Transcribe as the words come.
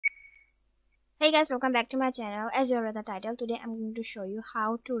Hey guys, welcome back to my channel. As you read the title, today I'm going to show you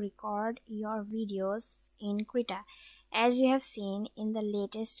how to record your videos in Krita. As you have seen in the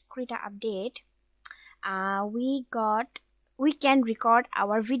latest Krita update, we can record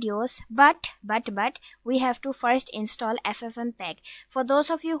our videos, but we have to first install ffmpeg. For those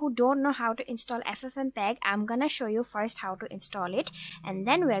of you who don't know how to install ffmpeg, I'm gonna show you first how to install it, and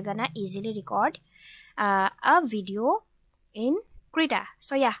then we're gonna easily record a video in Krita.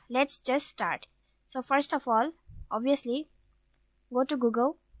 So yeah, let's just start. So first of all, obviously, go to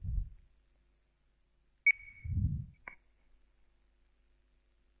Google.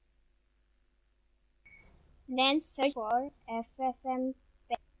 Then search for ffmpeg.org.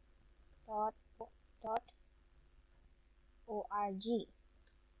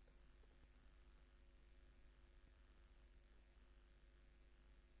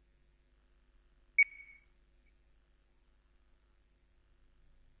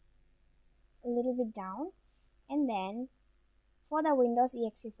 A little bit down, and then for the Windows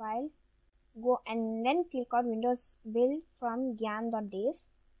exe file, go and then click on Windows build from gyan.dev.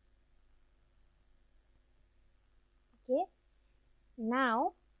 Okay,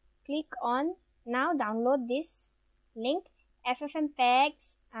 now click on download this link, ffmpeg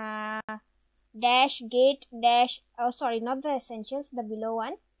dash gate dash sorry, not the essentials, the below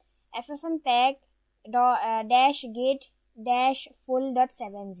one, ffmpeg dash gate dash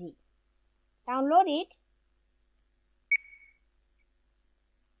full.7z. Download it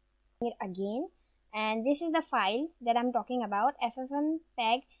again, and this is the file that I'm talking about,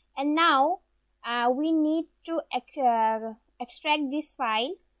 ffmpeg. And now we need to extract this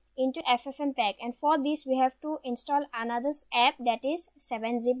file into ffmpeg, and for this we have to install another app, that is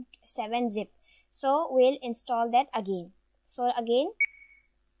 7zip. So we'll install that again. So again,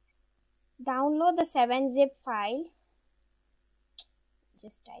 download the 7zip file.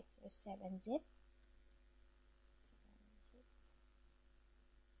 Just type your 7zip.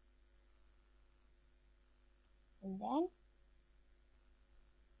 And then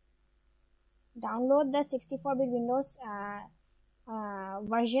download the 64-bit Windows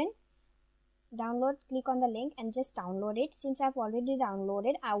version. Download, click on the link and just download it. Since I've already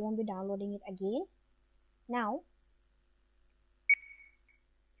downloaded, I won't be downloading it again. Now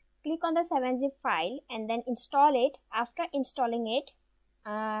click on the 7zip file and then install it. After installing it,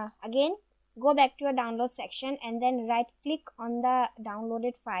 again go back to your download section and then right click on the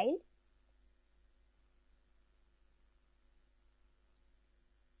downloaded file.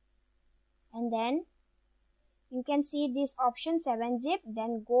 And then you can see this option 7zip,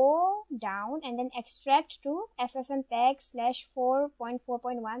 then go down and then extract to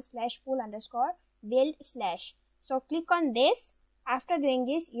ffmpeg/4.4.1/full_build/. So click on this. After doing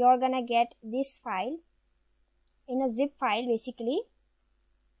this, you're gonna get this file in a zip file basically.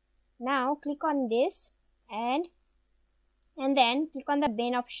 Now click on this and then click on the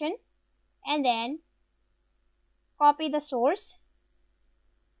bin option and then copy the source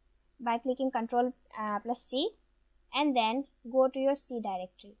by clicking Ctrl plus C, and then go to your C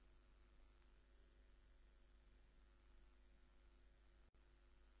directory.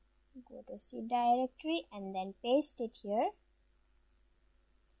 Go to C directory and then paste it here.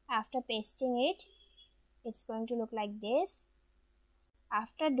 After pasting it, it's going to look like this.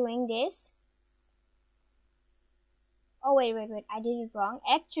 After doing this, oh wait, I did it wrong.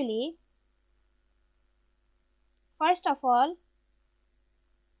 Actually, first of all,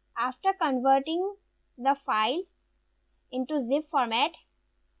 after converting the file into zip format,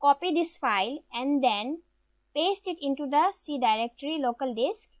 copy this file and then paste it into the C directory local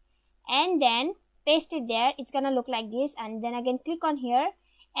disk and then paste it there. It's gonna look like this, and then again click on here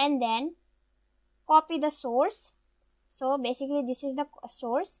and then copy the source. So basically this is the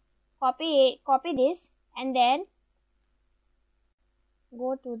source. Copy this and then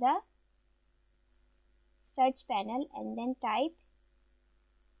go to the search panel and then type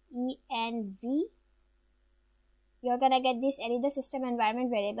env. You're gonna get this edit the system environment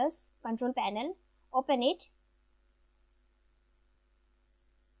variables control panel. Open it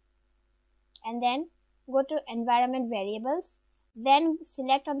and then go to environment variables, then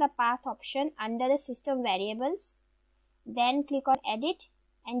select on the path option under the system variables, then click on edit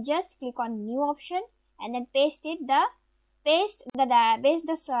and just click on new option and then paste the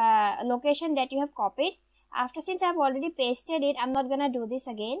location that you have copied. After, since I've already pasted it, I'm not gonna do this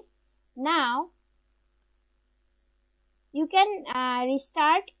again. Now you can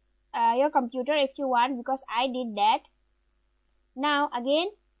restart your computer if you want, because I did that. Now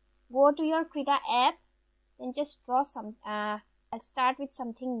again go to your Krita app and just draw some I'll start with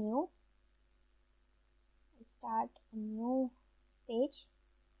something new. I'll start a new page.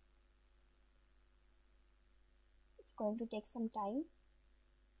 It's going to take some time.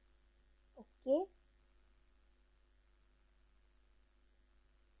 Okay.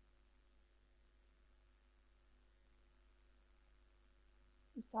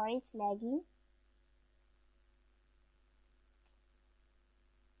 I'm sorry, it's lagging.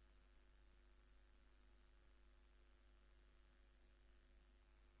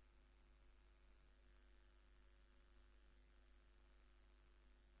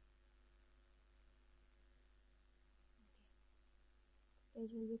 Page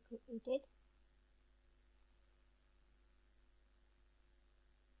will be created.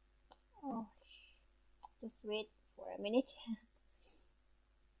 Oh, just wait for a minute.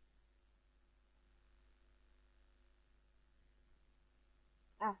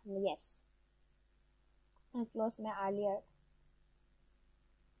 Yes, I closed my earlier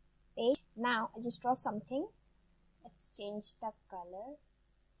page. Now I just draw something. Let's change the color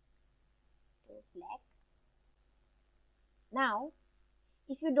to black. Now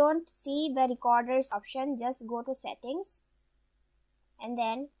if you don't see the recorders option, just go to settings and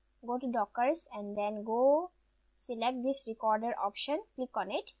then go to Dockers and then go select this recorder option, click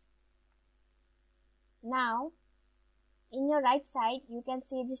on it. Now in your right side you can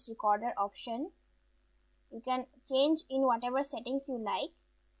see this recorder option. You can change in whatever settings you like.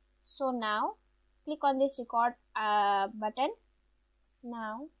 So now click on this record button.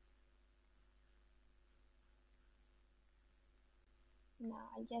 Now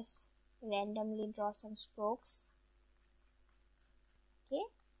I just randomly draw some strokes. Okay.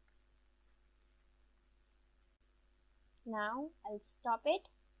 Now I'll stop it.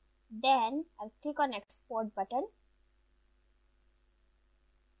 Then I'll click on export button.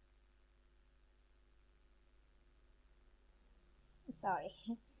 Sorry.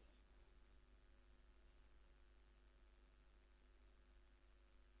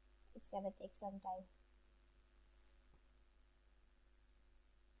 It's gonna take some time.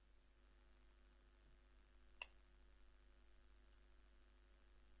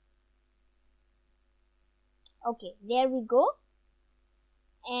 Okay, there we go.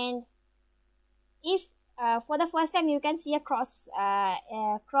 And if for the first time you can see a cross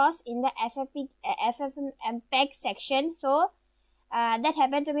in the ffmpeg section. So that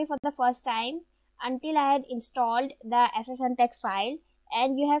happened to me for the first time until I had installed the ffmpeg file.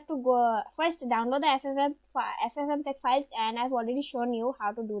 And you have to go first download the ffmpeg files, and I've already shown you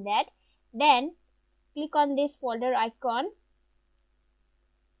how to do that. Then click on this folder icon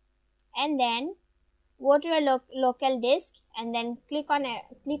and then go to your local disk and then click on the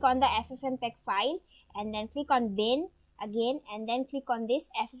ffmpeg file and then click on bin again and then click on this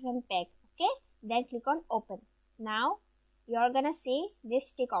ffmpeg. Okay, then click on open. Now you're gonna see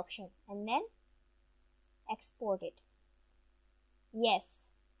this tick option and then export it. Yes.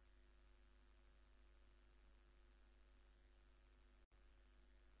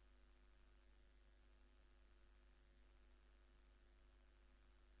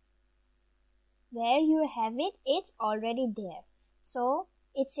 There you have it. It's already there. So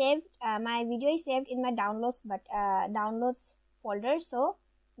it's saved. My video is saved in my downloads folder. So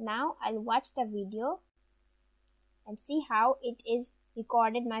now I'll watch the video and see how it is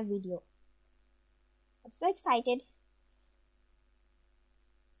recorded my video. I'm so excited.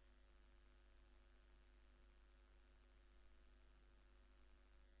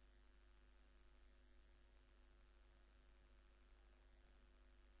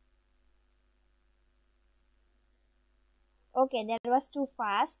 Okay, that was too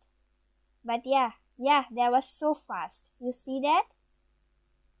fast. But yeah, that was so fast. You see that?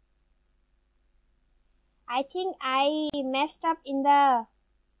 I think I messed up in the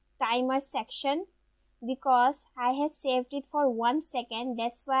timer section because I had saved it for 1 second.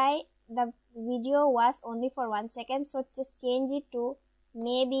 That's why the video was only for 1 second. So just change it to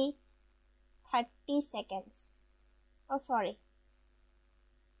maybe 30 seconds. Oh, sorry.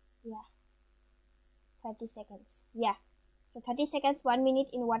 Yeah, 30 seconds. Yeah. So 30 seconds, 1 minute,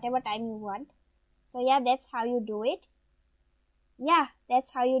 in whatever time you want. So yeah, that's how you do it. Yeah,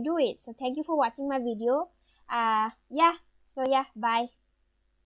 that's how you do it. So thank you for watching my video. So yeah, bye.